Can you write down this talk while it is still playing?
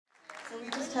So we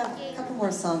just have a couple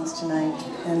more songs tonight,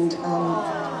 and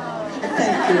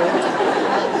thank you.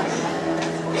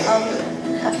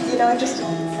 You know,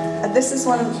 this is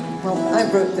one of, well, I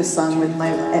wrote this song with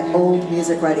my old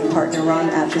music writing partner,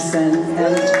 Atchison,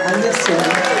 and I miss him.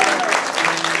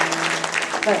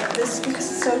 But this speaks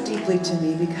so deeply to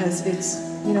me because it's,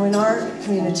 you know, in our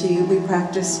community we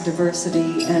practice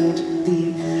diversity, and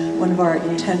one of our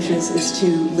intentions is to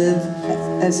live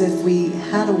as if we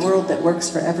had a world that works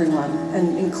for everyone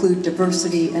and include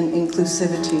diversity and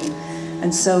inclusivity.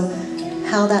 And so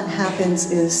how that happens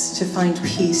is to find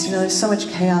peace. You know, there's so much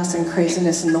chaos and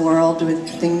craziness in the world with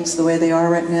things the way they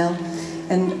are right now.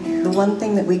 And the one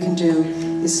thing that we can do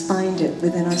is find it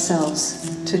within ourselves,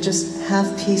 to just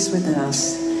have peace within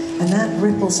us. And that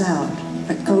ripples out.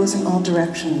 It goes in all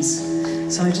directions.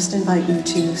 So I just invite you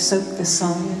to soak this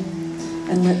song in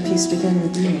and let peace begin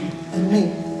with you and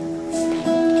me.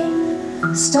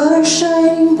 Stars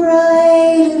shining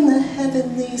bright in the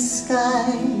heavenly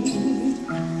sky.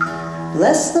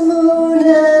 Bless the moon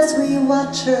as we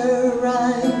watch her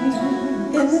ride.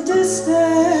 In the distance,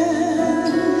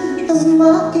 a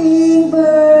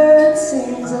mockingbird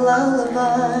sings a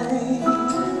lullaby.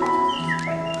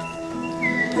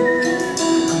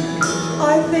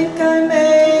 I think I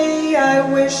may, I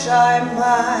wish I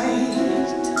might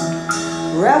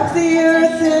wrap the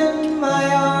earth in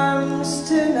my arms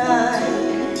tonight.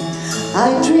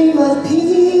 I dream of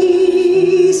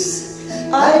peace,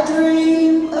 I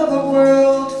dream of a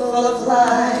world full of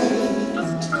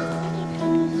light.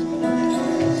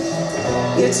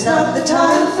 It's not the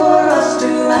time for us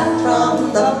to act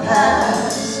from the past.